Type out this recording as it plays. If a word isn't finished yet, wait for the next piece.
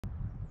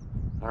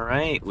All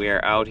right, we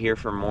are out here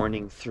for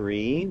morning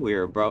 3. We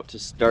are about to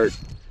start.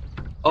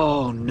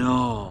 Oh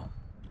no!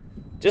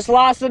 Just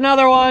lost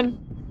another one!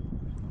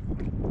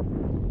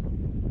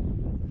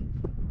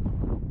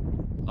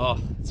 Oh,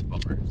 that's a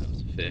bummer. That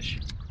was a fish.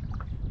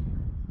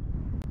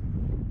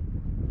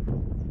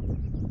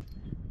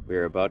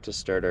 We're about to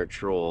start our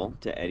troll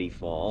to Eddy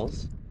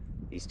Falls.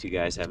 These two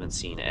guys haven't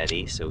seen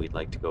Eddy, so we'd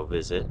like to go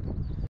visit.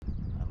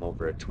 I'm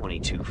over a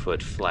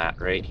 22-foot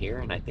flat right here,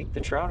 and I think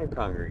the trout are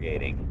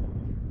congregating.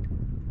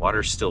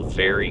 Water's still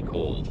very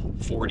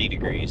cold. 40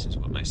 degrees is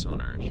what my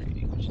sonar is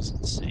reading, which is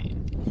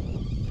insane.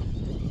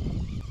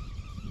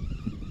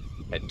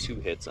 Had 2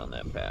 hits on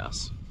that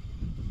pass.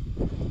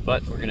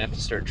 But we're gonna have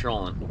to start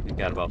trolling. We've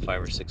got about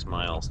 5 or 6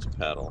 miles to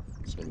paddle.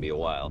 It's gonna be a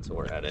while till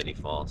we're at Eddy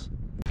Falls.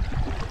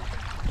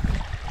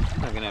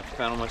 Not gonna have to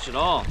paddle much at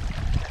all.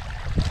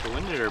 It's the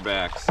wind at our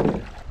backs.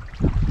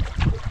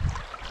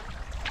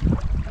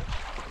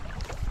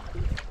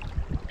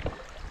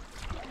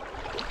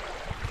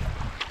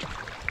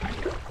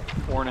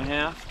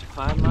 4.5 to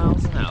 5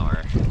 miles an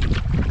hour.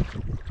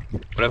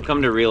 What I've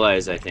come to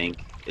realize, I think,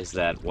 is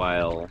that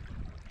while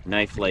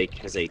Knife Lake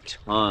has a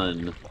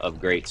ton of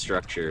great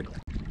structure,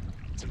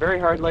 it's a very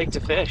hard lake to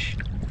fish.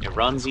 It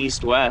runs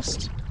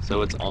east-west,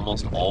 so it's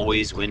almost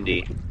always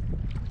windy.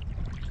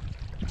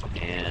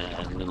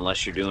 And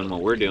unless you're doing what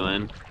we're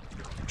doing,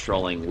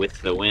 trolling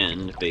with the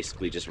wind,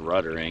 basically just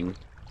ruddering,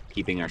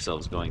 keeping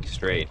ourselves going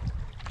straight,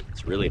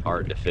 it's really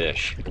hard to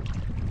fish.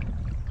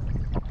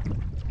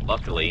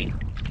 Luckily,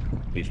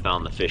 we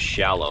found the fish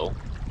shallow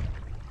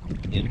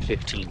in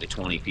 15 to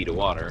 20 feet of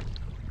water,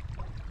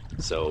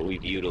 so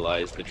we've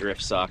utilized the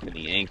drift sock and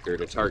the anchor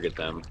to target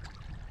them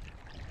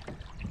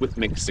with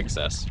mixed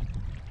success.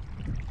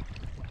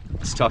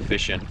 It's tough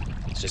fishing.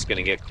 It's just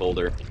gonna get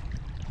colder.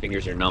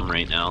 Fingers are numb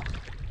right now.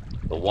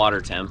 The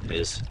water temp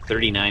is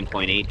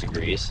 39.8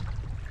 degrees,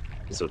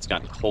 so it's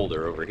gotten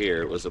colder over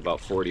here. It was about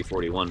 40,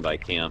 41 by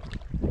camp.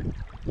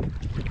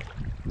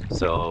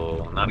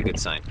 So, not a good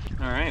sign.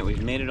 Alright,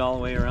 we've made it all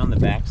the way around the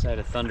backside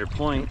of Thunder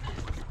Point.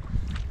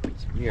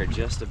 So we are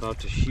just about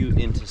to shoot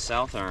into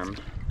South Arm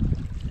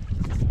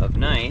of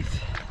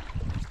Knife.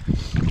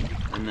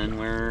 And then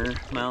we're a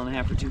 1.5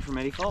 miles or 2 from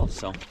Eddy Falls,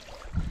 so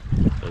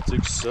that's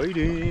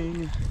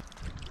exciting.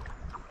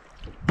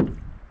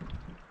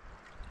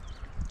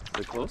 It's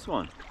a close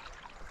one.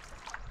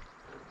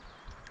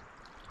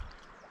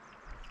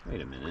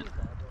 Wait a minute.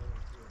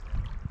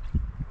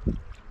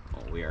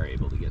 Oh, we are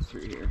able to get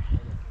through here.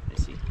 I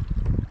see.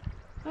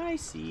 I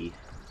see.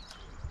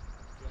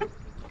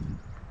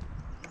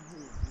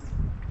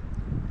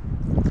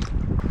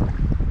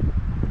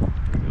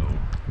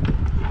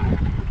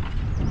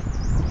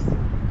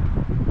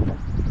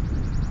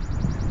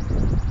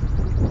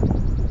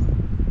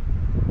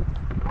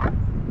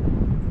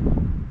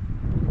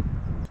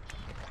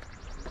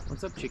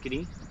 What's up,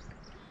 chickadee?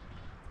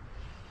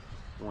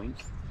 Boink.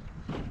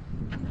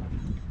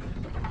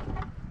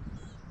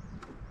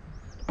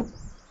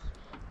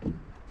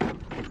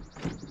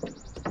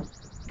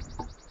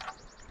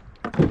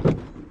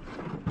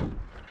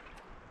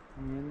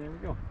 And there we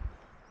go.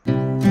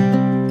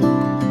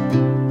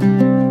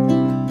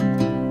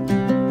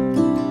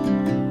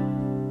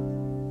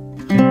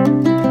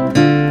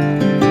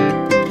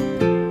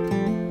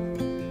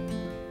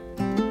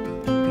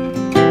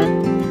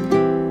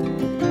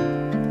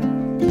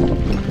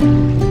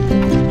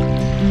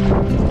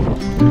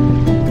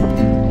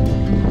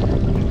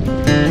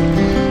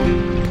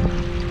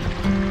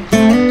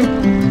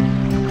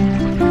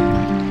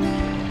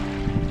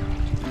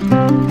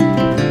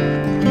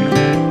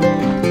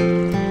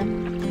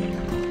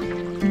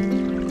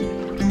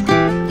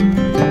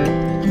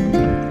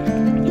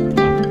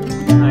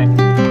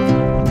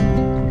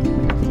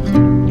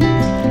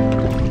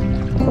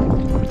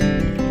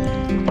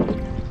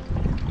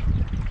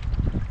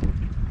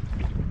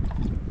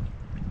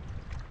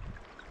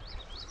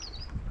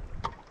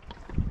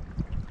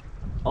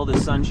 All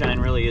this sunshine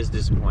really is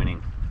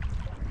disappointing.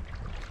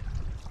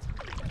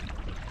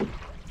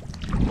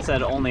 It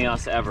said only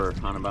us ever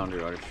on a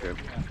boundary water trip.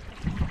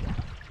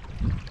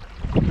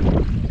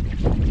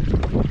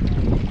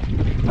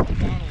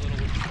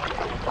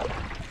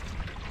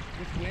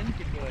 This wind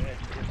could go ahead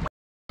and just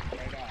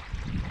right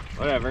off.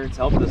 Whatever, it's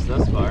helped us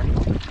thus far.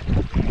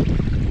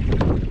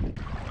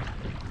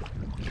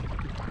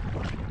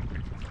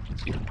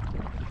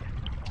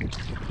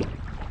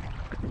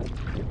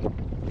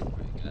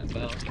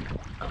 About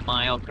a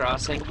mile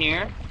crossing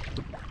here.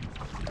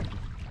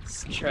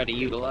 Let's try to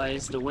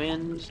utilize the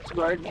wind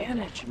to our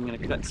advantage. I'm going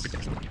to cut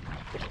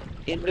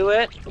into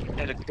it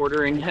at a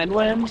quartering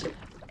headwind.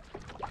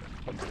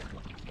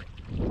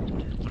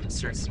 And when it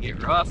starts to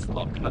get rough,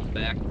 I'll cut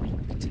back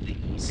to the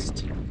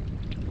east.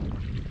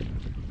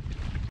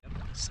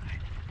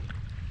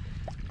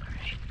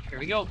 Alright, here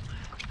we go.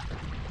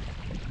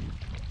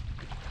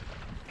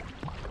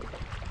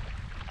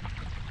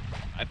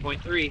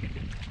 .3.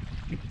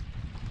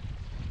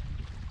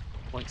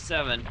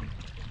 0.7.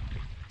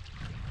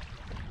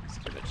 Let's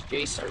give it to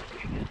Jason.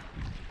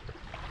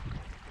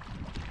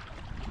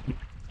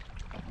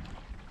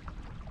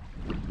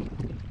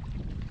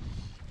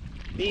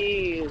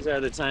 These are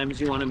the times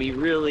you want to be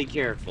really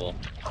careful.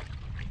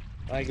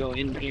 If I go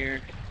in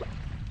here,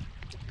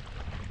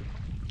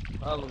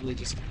 probably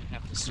just gonna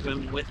have to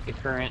swim with the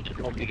current and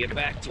hope to get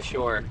back to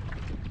shore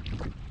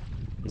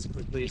as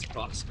quickly as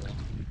possible.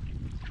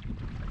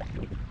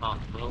 Out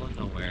in the middle of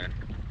nowhere.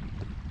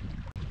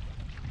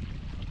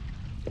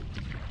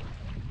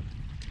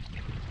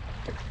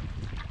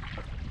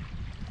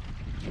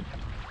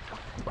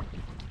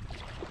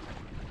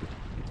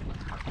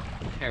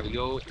 There we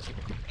go.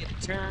 Get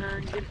a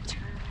turn, get a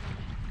turn.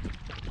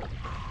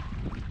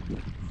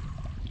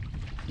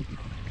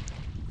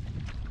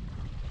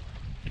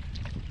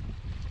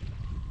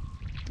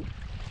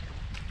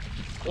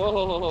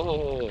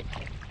 Whoa!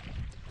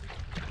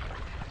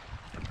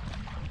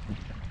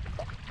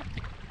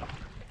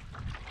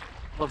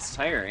 Well, it's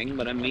tiring,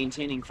 but I'm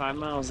maintaining 5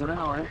 miles an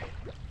hour.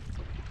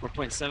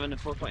 4.7 to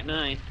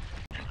 4.9.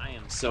 I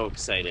am so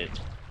excited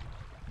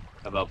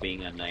about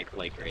being on Knife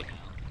Lake right now.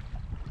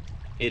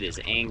 It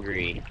is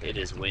angry, it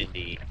is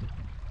windy,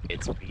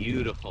 it's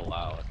beautiful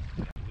out.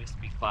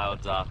 Wispy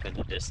clouds off in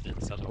the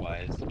distance,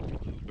 otherwise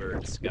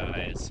bluebird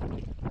skies.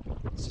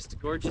 It's just a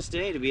gorgeous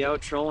day to be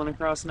out trolling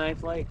across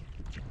Knife Lake.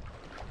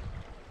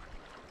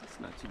 It's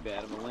not too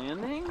bad of a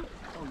landing.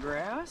 Little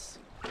grass.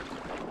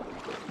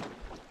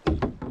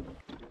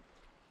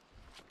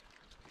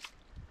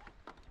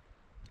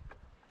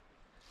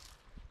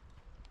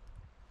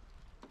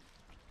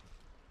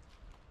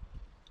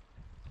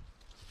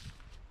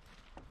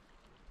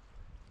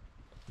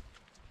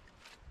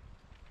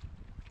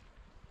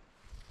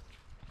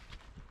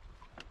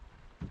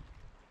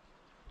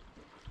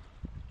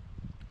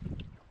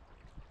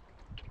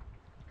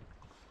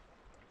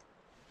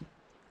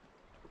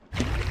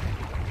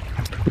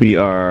 We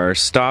are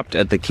stopped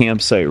at the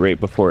campsite right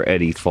before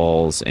Eddy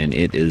Falls, and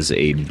it is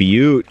a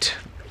beaut.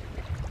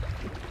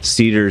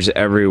 Cedars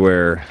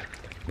everywhere,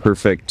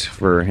 perfect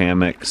for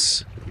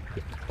hammocks.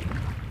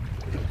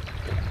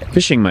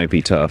 Fishing might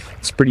be tough.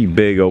 It's pretty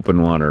big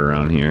open water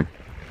around here.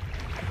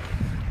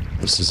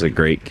 This is a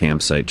great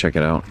campsite, check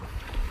it out.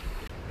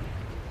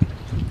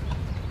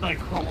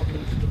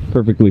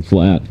 Perfectly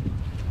flat,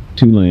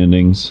 2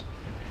 landings,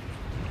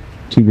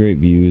 2 great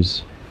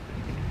views.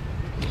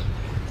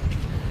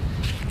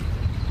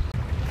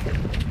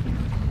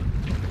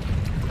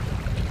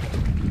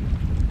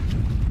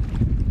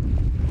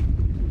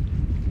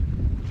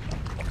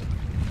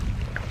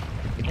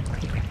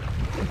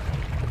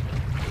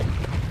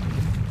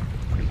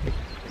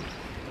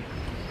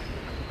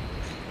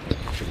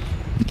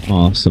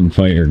 Awesome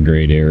fire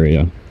grate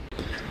area.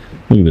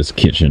 Look at this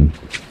kitchen.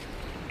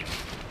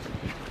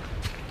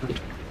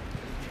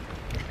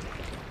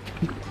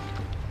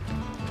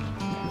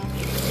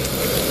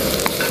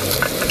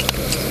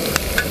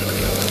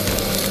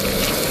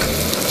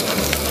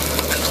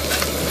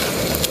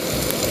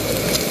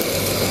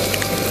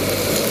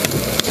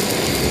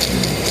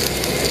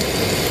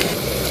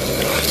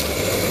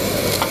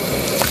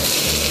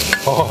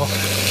 Oh.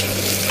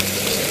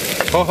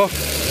 Oh.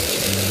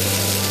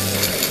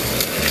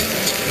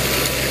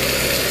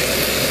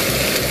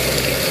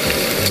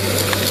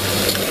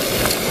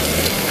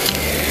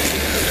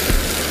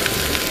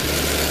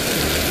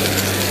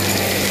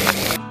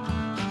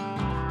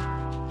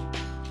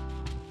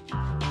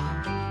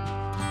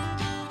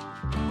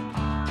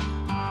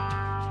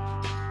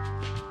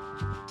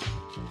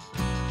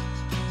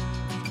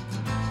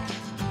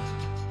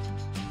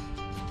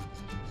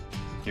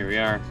 Here we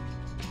are.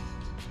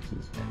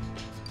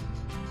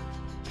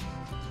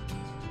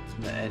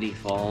 The Eddy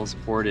Falls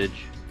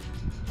Portage.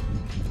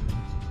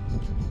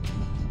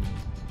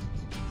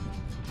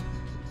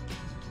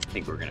 I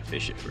think we're gonna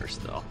fish it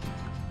first though.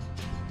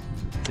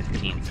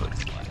 15-foot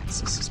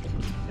flats. This is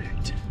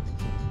perfect.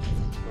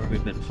 Where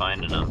we've been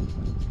finding them.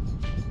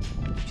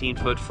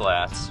 15-foot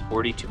flats,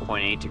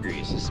 42.8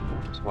 degrees. This is the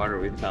warmest water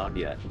we've found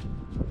yet.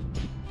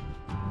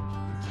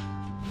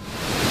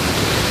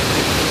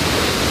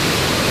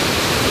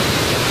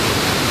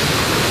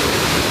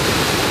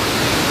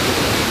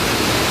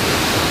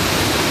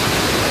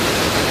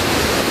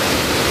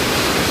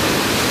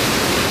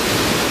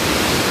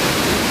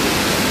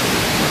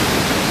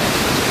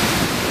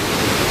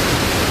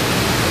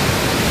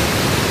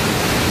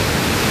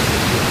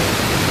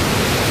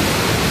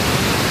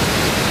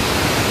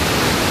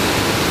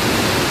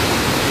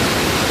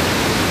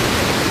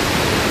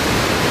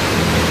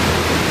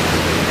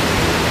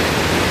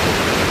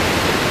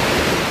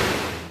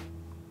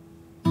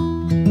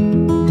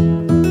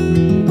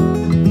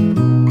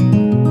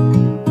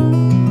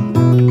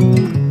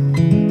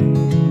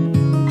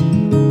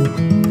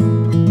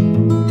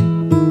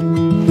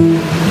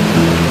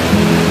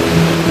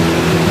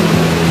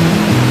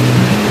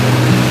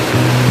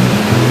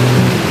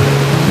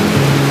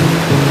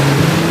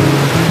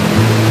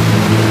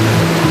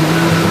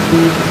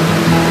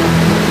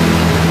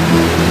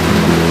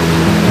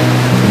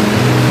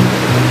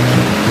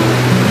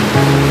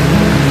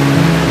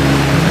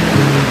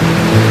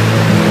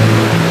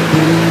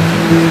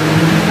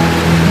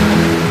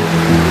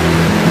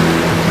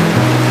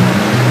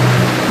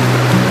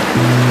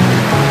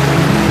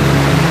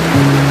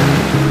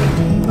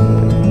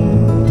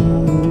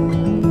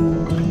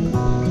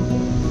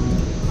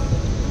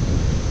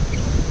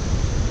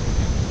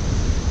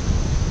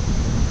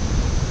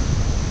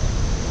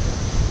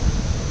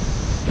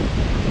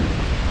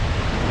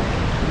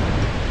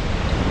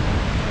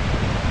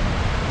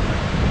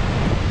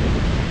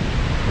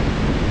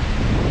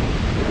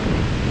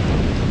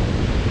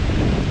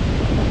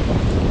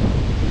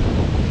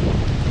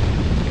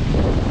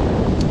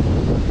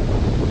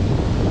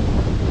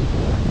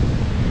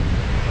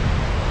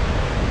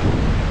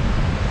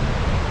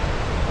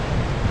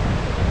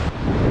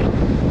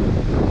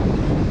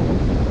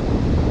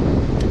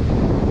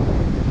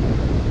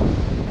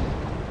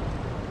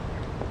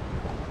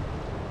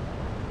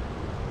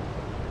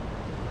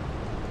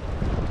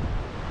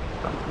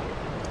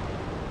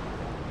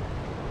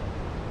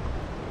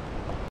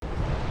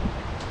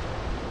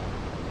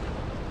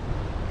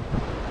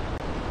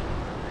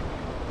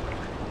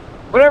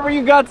 whatever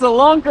you got's a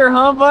lunker,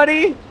 huh,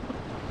 buddy?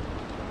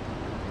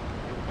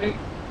 Hey.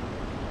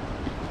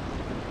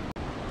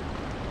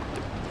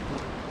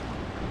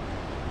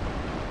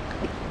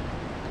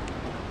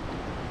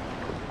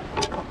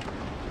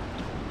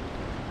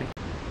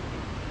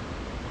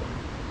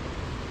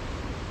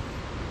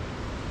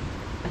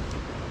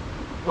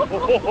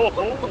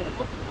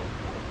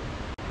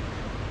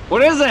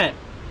 What is it?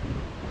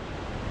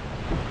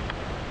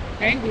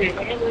 Angry,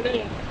 whatever it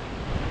is.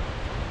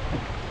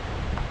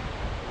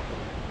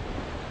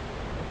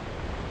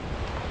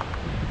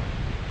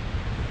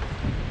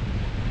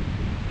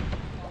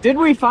 Did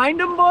we find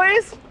him,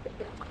 boys?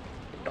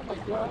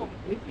 Well,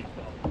 right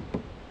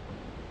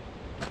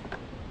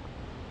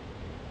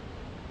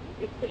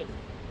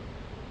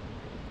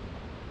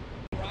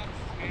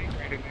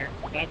in there.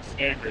 That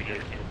snake right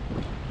here.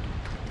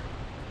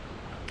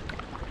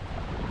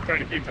 Trying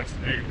to keep that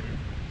snake.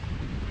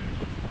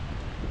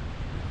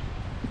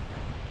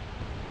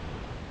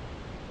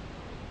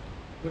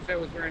 Wish I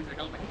was wearing the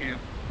helmet cam.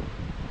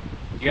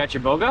 You got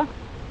your boga?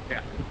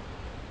 Yeah.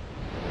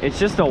 It's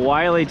just a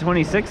Walleye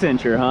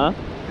 26-incher, huh?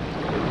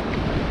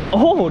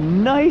 Oh,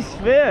 nice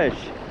fish.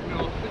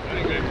 No, it's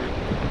not good.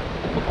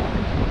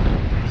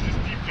 It was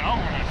just deep down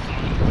when I saw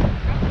it.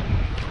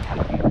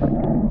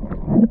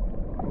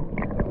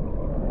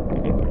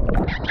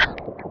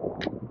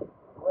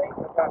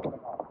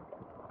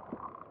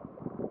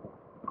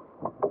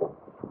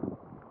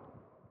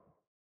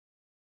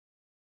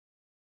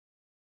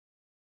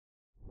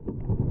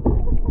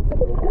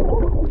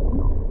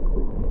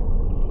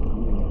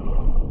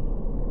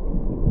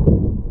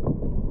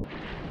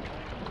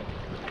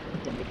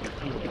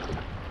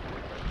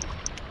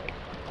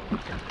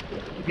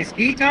 You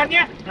skeeting on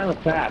you? That was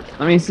fast.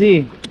 Let me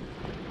see.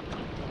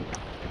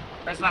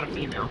 That's not a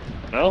female.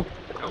 No?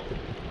 No.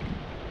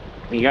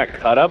 He got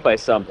cut up by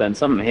something.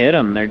 Something hit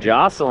him. They're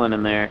jostling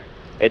in there.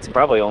 It's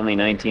probably only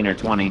 19 or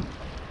 20.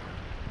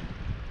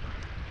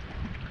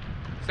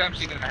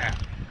 17 and a half.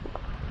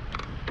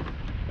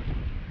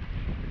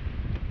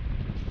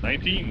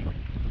 19.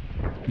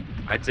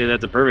 I'd say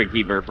that's a perfect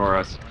keeper for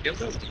us. Kill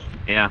those.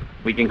 Yeah,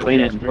 we can clean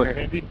it and put...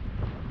 handy.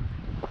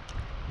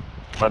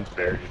 Mine's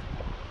buried.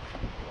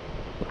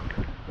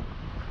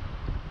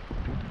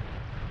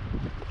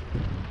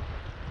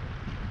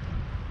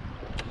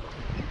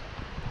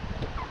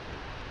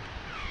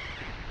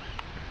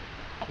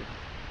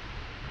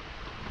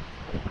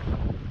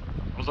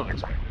 Was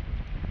unexpected.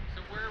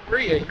 So where were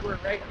you? You were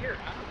right here,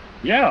 huh?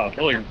 Yeah,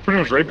 well, like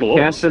pretty much right below.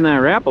 Casting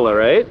that Rapala,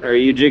 right? Or are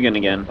you jigging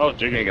again? Oh,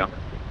 jigging. There you go.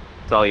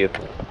 It's all you.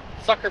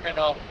 Suckerman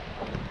off.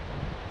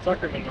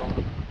 Suckerman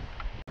off.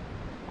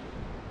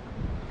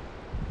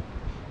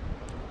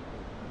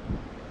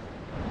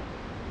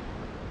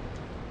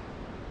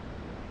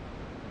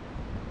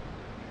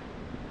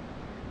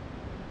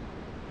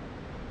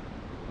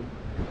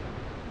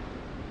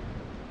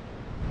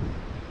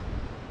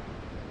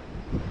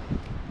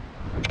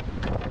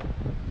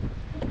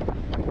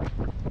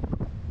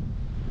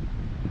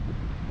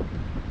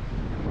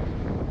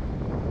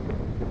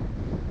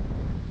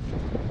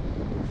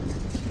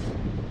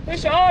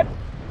 Fish on!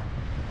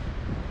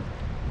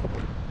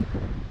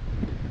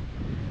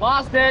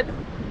 Lost it.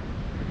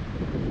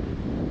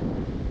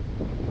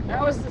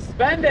 That was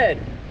suspended.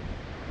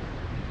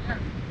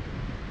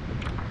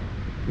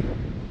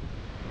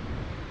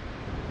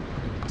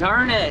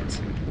 Darn it.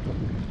 Just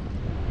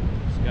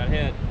got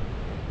hit.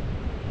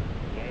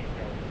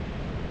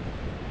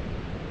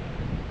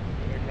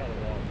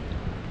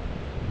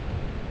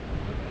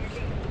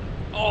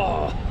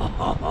 Oh,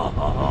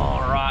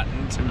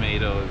 rotten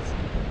tomatoes.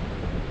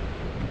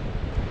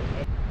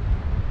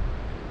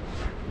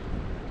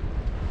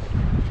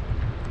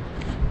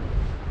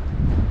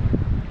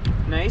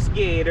 Nice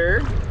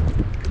gator.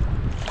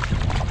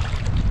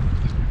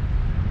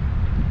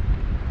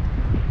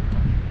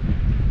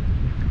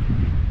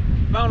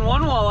 Found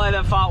one walleye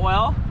that fought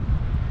well.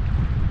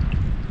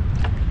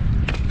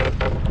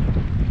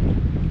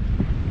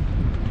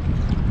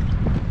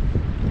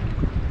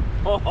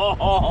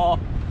 Oh,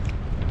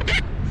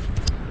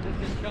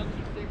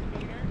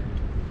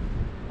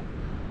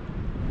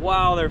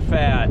 wow, they're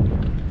fat.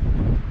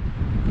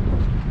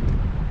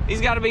 These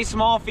got to be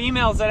small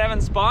females that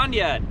haven't spawned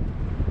yet.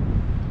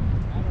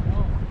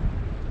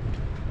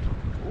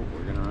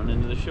 We're gonna run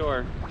into the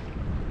shore.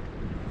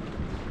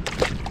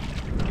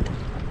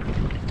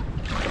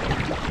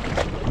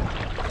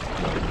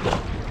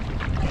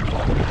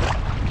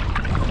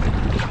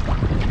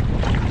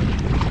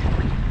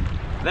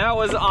 That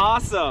was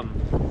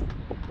awesome.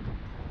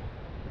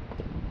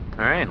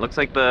 All right, looks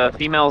like the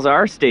females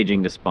are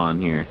staging to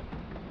spawn here.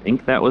 I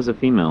think that was a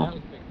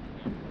female.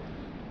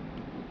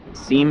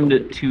 Seemed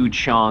too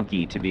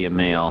chonky to be a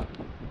male.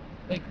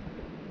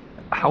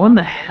 How in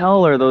the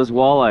hell are those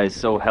walleyes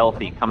so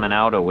healthy coming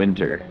out of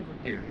winter?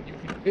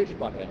 Fish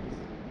bucket.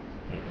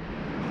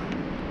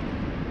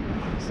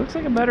 This looks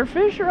like a better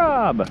fish,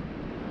 Rob.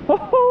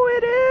 Oh,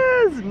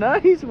 it is!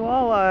 Nice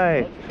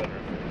walleye.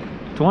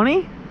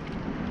 20?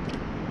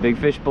 Big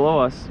fish below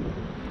us.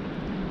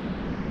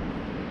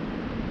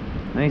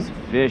 Nice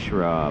fish,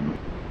 Rob.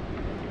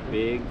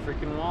 Big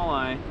freaking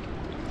walleye.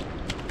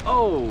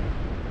 Oh!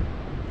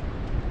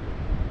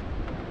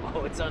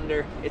 Oh, it's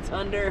under. It's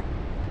under.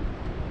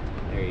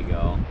 There you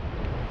go.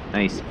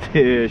 Nice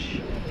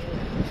fish.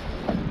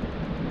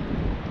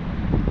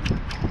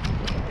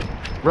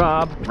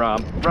 Rob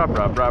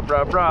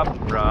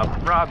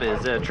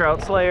is a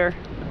trout slayer.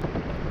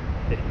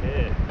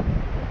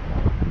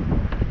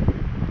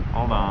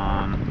 Hold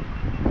on.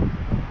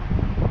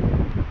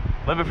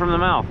 Live it from the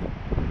mouth.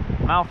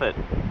 Mouth it.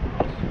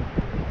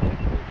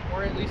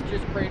 Or at least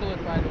just cradle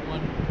it by the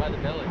one by the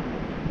belly.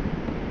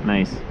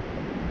 Nice.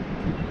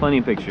 Plenty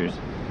of pictures.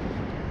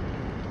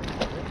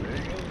 There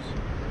he goes.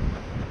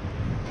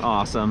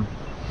 Awesome.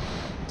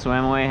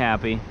 Swam away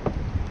happy.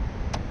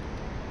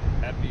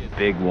 Happy as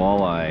Big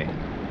walleye.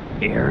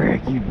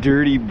 Eric, you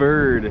dirty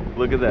bird.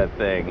 Look at that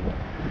thing.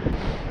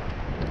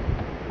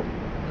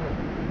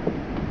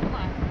 Come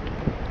on.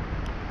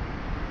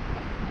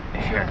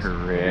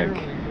 Eric.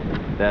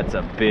 That's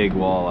a big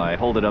walleye.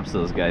 Hold it up so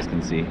those guys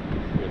can see.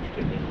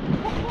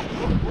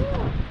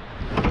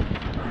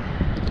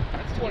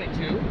 That's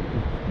 22.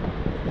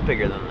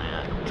 Bigger than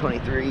that.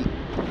 23.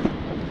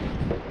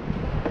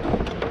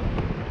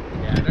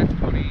 Yeah, that's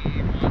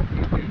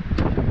 21, 22.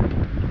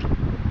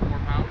 4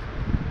 pounds?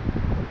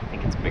 I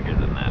think it's bigger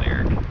than that,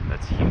 Eric.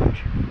 That's huge.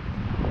 24.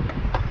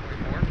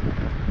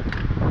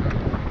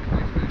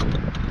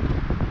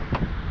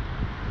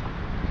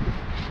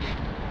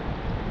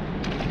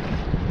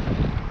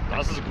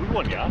 This is a good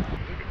one, yeah.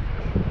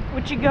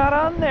 What you got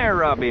on there,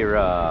 Robbie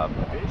Rob?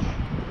 Fish.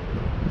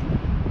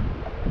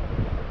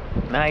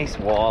 Nice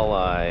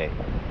walleye.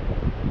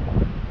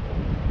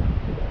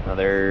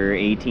 Another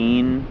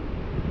 18,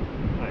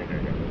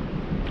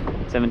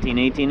 17,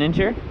 18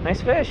 incher.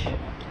 Nice fish.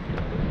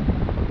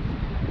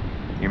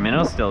 Your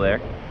minnow's still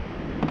there.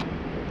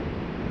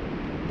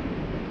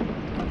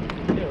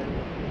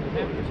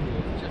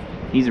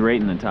 He's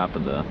right in the top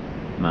of the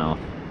mouth.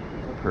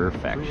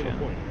 Perfection.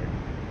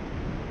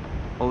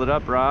 Hold it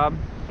up, Rob.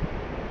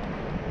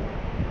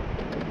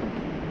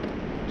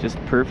 Just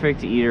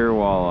perfect eater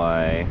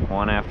walleye,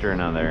 one after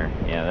another.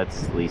 Yeah,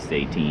 that's at least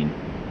 18.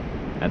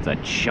 That's a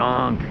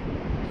chunk.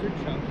 These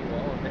are chunky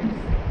walleyes.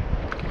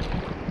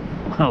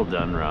 Well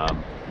done, Rob.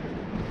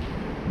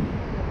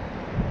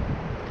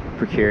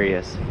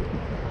 Precarious.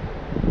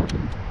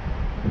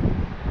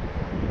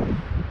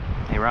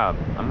 Hey, Rob,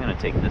 I'm gonna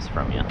take this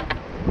from you,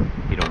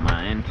 if you don't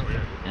mind,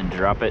 and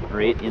drop it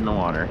right in the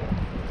water.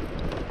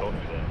 Don't do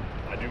that.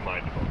 I do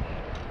mind about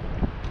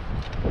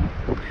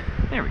that.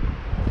 There we go.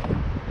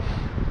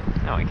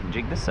 Now I can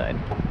jig this side.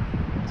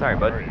 Sorry,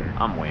 bud.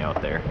 I'm way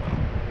out there.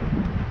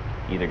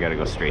 Either gotta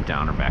go straight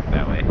down or back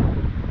that way.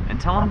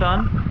 Until I'm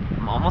done.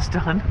 I'm almost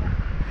done.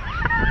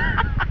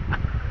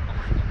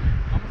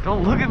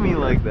 Don't look at me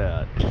like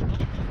that.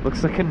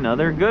 Looks like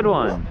another good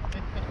one.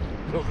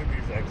 Those are the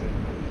exact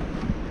same.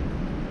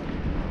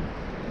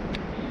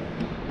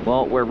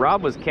 Well, where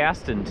Rob was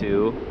casting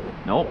to,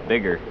 nope,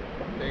 bigger.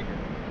 Bigger.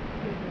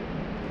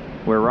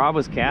 Where Rob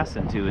was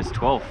casting to is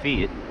 12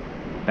 feet.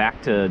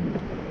 Back to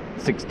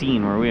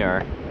 16 where we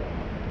are.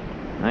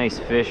 Nice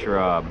fish,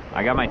 Rob.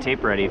 I got my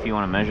tape ready if you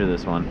want to measure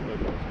this one.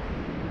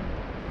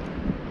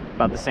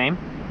 About the same?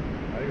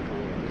 I think it's a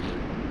little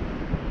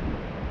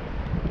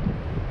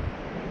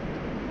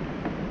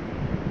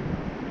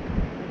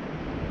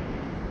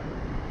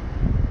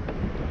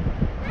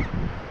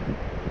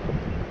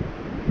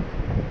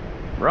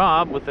bigger.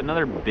 Rob with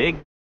another big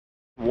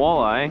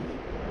walleye.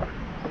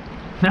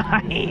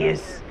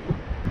 Nice.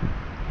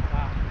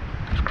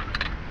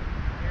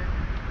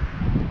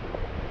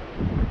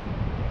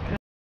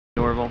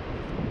 Orville.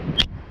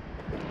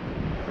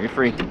 You're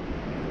free.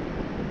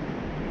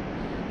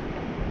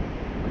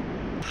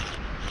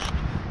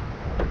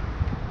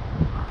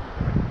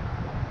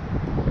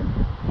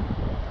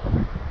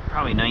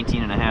 Probably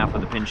 19 and a half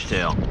with a pinch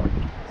tail.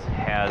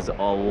 Has a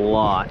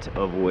lot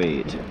of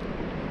weight.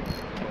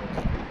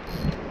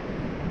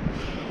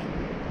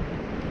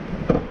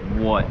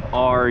 What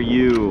are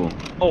you?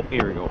 Oh,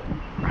 here we go.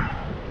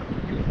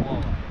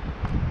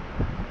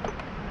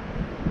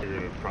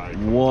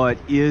 What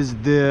is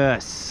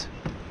this?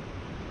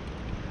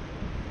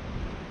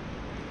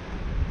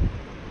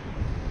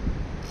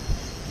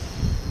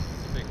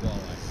 Big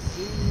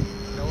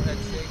walleye. No head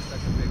shakes,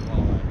 that's a big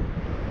walleye.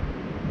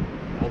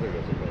 I think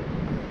that's a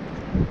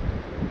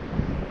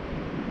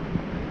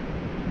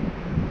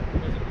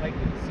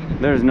big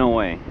one. There's no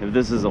way. If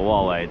this is a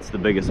walleye, it's the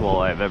biggest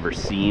walleye I've ever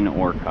seen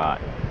or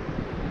caught.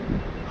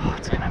 Oh,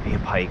 it's gonna be a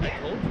pike. I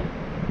told you.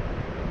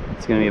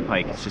 It's gonna be a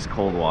pike. It's just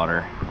cold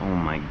water. Oh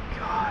my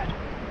god.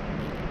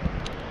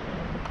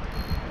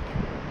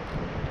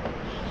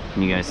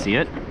 Can you guys see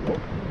it?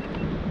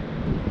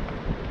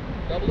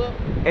 Doubled up.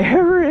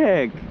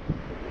 Eric!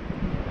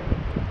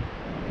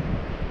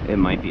 It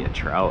might be a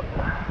trout.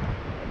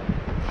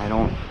 I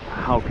don't...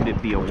 How could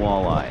it be a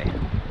walleye?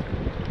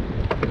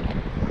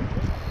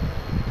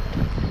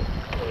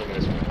 Oh,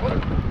 nice one.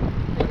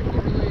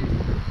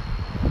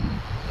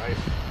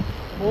 Nice.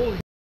 Holy.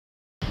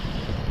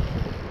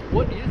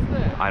 What is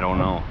that? I don't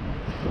know.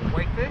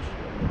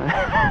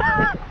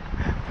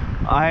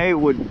 I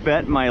would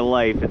bet my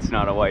life it's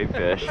not a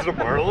whitefish. Is it a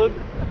marlin?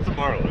 It's a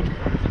marlin.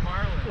 It's a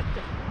marlin.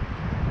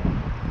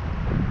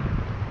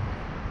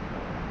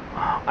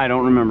 I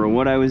don't remember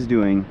what I was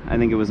doing. I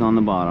think it was on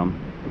the bottom.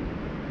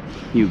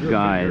 You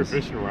guys. You were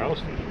fishing where I was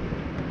fishing.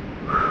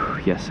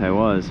 Yes, I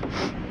was.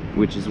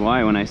 Which is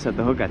why when I set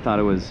the hook, I thought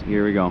it was.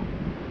 Here we go.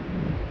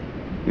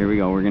 Here we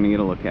go. We're gonna get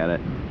a look at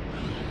it.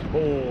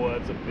 Oh,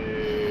 that's a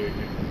big.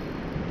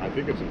 I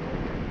think it's a marlin.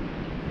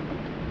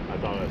 I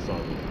thought I saw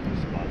the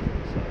spot on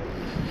the side.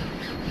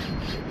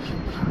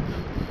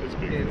 It's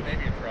big.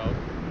 Maybe a trout.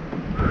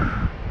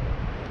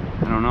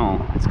 I don't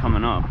know. It's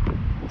coming up.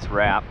 It's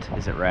wrapped.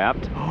 Is it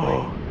wrapped?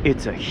 Oh,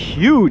 it's a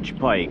huge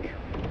pike.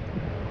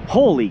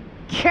 Holy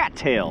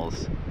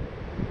cattails.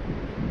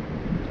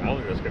 I don't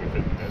think that's gonna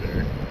fit in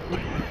there.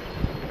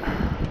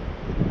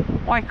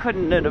 Why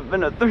couldn't it have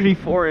been a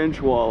 34-inch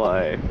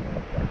walleye?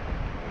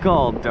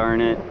 God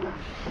darn it.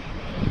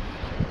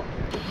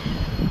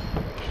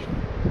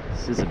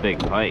 This is a big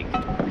pike.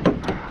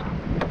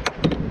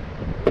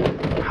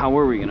 How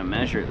are we gonna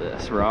measure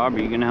this? Rob, are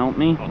you gonna help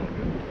me?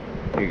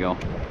 Here you go.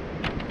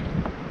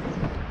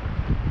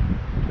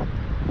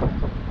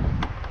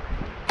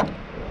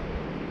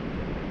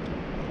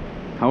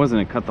 How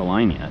wasn't it cut the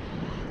line yet?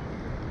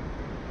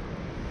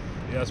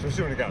 Yeah,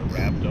 especially when it got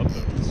wrapped up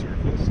at the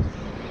surface.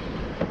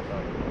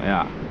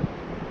 Yeah.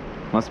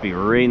 Must be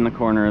right in the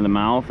corner of the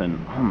mouth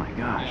and oh my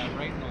gosh. Yeah,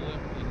 right in the lip.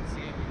 You can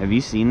see it. Have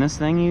you seen this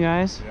thing, you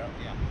guys? Yeah.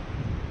 Yeah.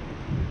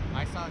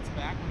 I saw its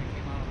back when it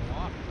came out of the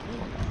water.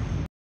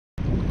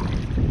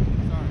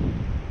 Sorry.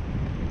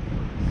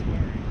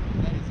 Swearing.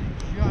 That is a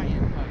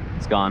giant pike.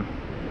 It's gone.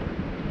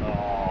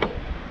 Oh.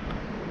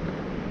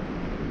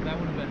 That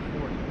would have been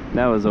 40.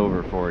 That was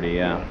over 40,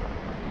 yeah.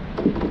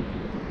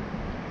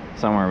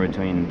 Somewhere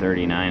between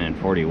 39 and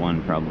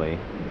 41 probably.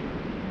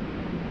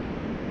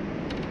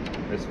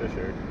 Nice fish,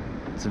 Eric.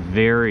 It's a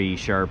very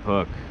sharp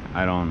hook.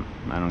 I don't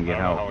get I don't know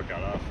how it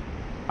got off.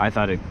 I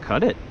thought it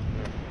cut it.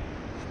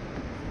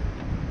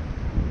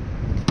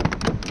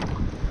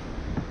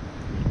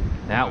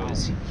 That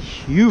was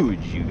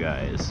huge, you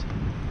guys.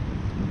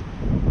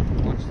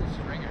 Watch the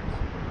stringers.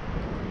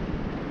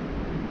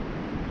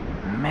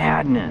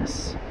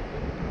 Madness.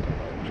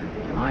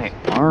 My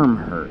arm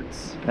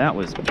hurts. That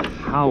was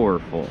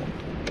powerful.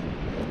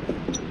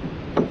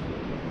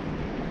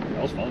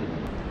 That was fun.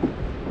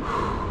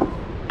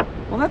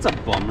 Well, that's a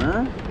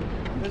bummer.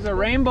 There's a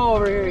rainbow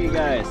over here, you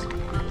guys.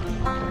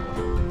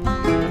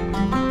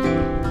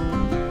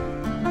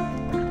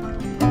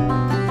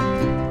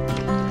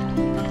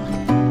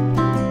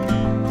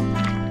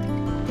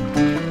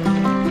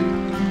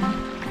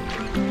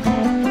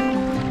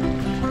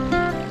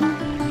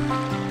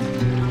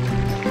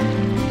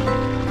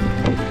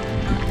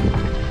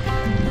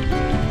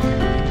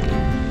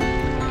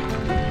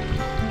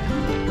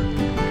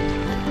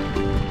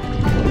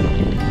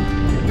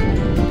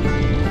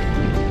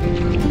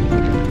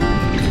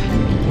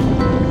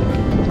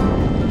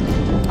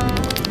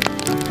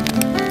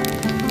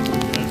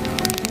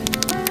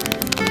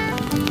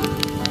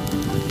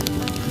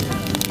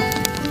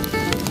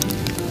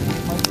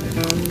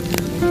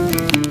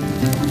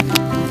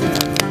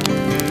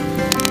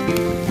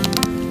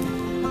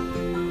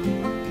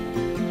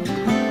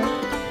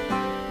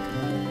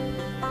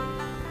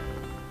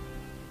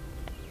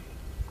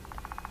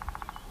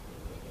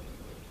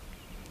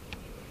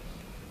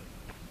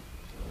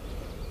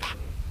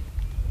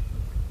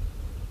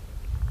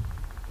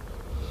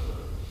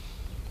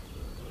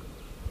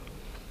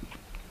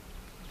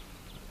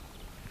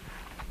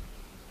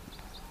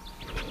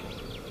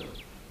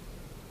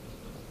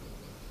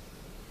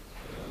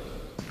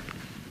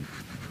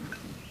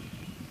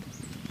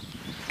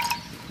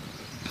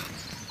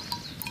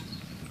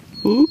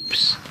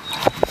 Oops.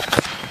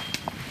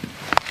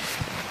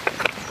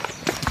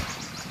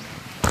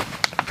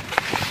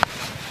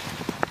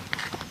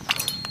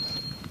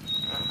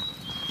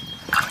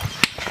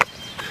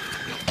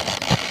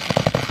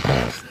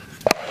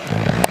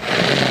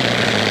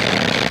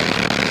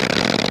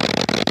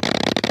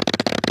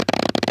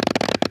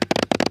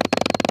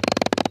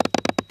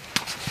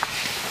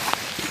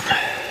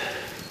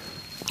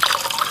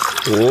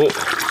 Whoa.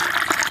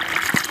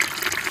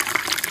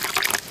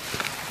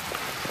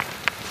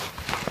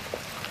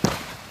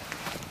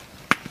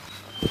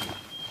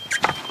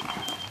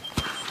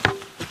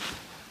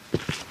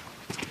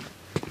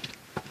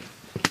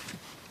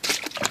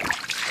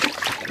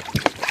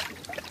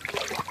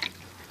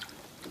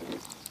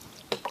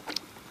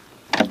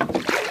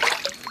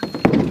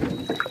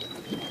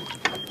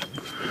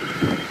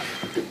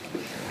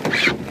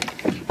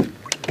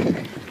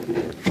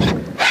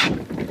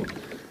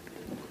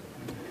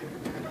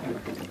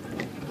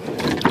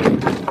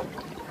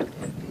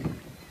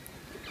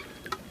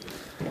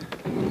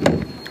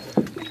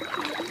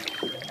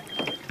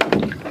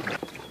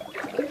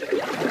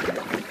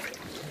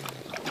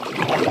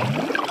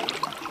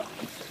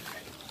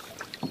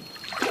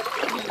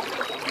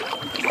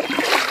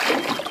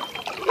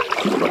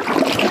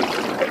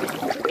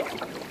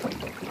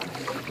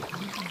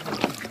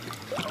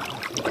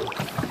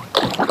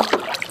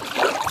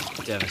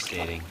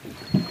 devastating.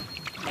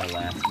 Our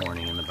last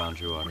morning in the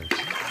Boundary Waters.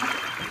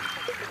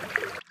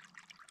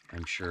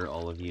 I'm sure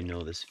all of you know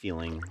this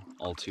feeling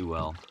all too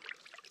well.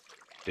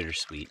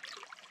 Bittersweet.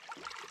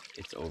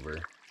 It's over,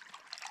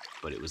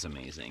 but it was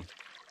amazing.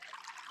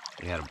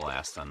 We had a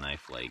blast on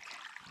Knife Lake.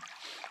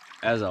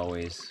 As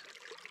always,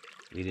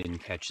 we didn't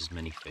catch as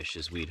many fish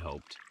as we'd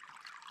hoped,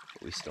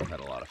 but we still had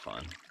a lot of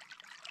fun.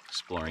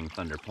 Exploring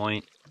Thunder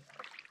Point,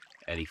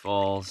 Eddy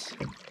Falls,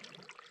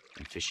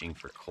 and fishing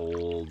for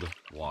cold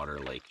water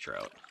lake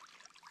trout.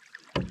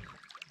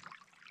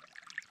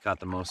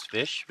 Caught the most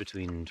fish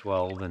between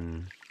 12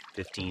 and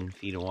 15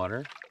 feet of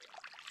water.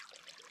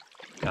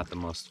 Got the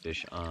most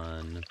fish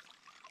on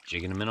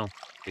jig and a minnow,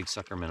 big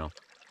sucker minnow.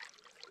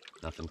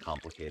 Nothing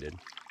complicated.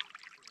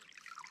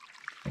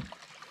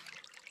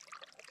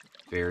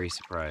 Very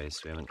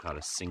surprised we haven't caught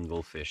a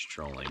single fish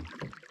trolling.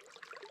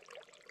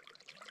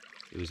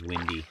 It was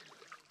windy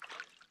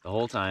the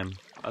whole time,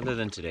 other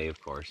than today,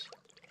 of course,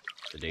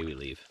 the day we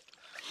leave.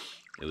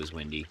 It was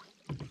windy.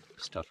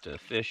 It's tough to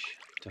fish,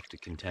 tough to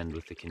contend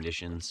with the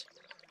conditions.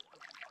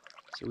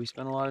 So we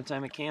spent a lot of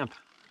time at camp,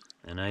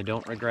 and I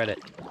don't regret it.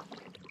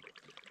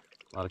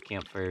 A lot of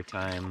campfire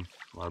time,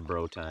 a lot of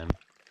bro time.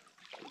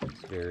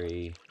 It's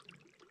very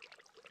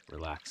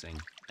relaxing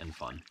and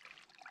fun.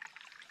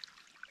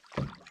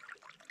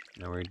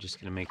 Now we're just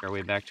gonna make our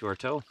way back to our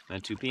tow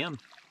at 2 p.m.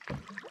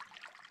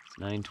 It's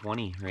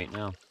 9:20 right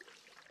now.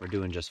 We're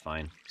doing just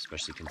fine,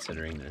 especially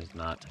considering there's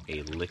not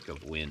a lick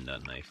of wind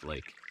on Knife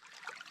Lake.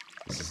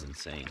 This is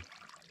insane.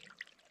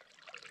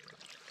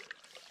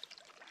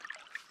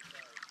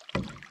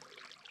 We're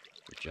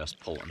just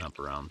pulling up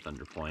around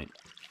Thunder Point.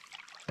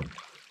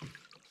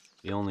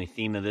 The only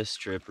theme of this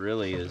trip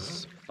really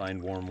is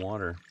find warm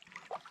water.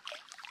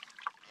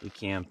 We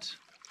camped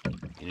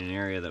in an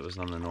area that was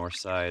on the north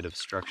side of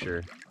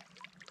structure.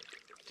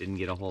 Didn't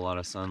get a whole lot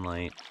of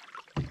sunlight.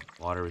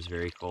 Water was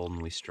very cold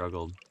and we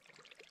struggled.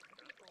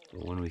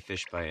 But when we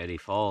fished by Eddy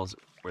Falls,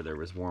 where there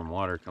was warm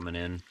water coming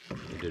in,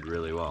 we did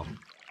really well.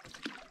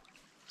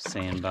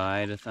 Saying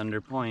bye to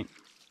Thunder Point.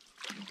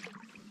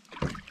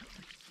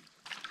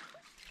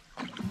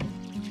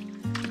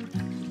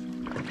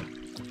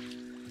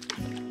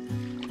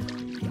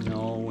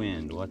 No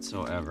wind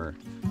whatsoever.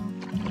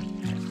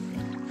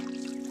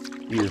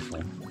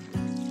 Beautiful.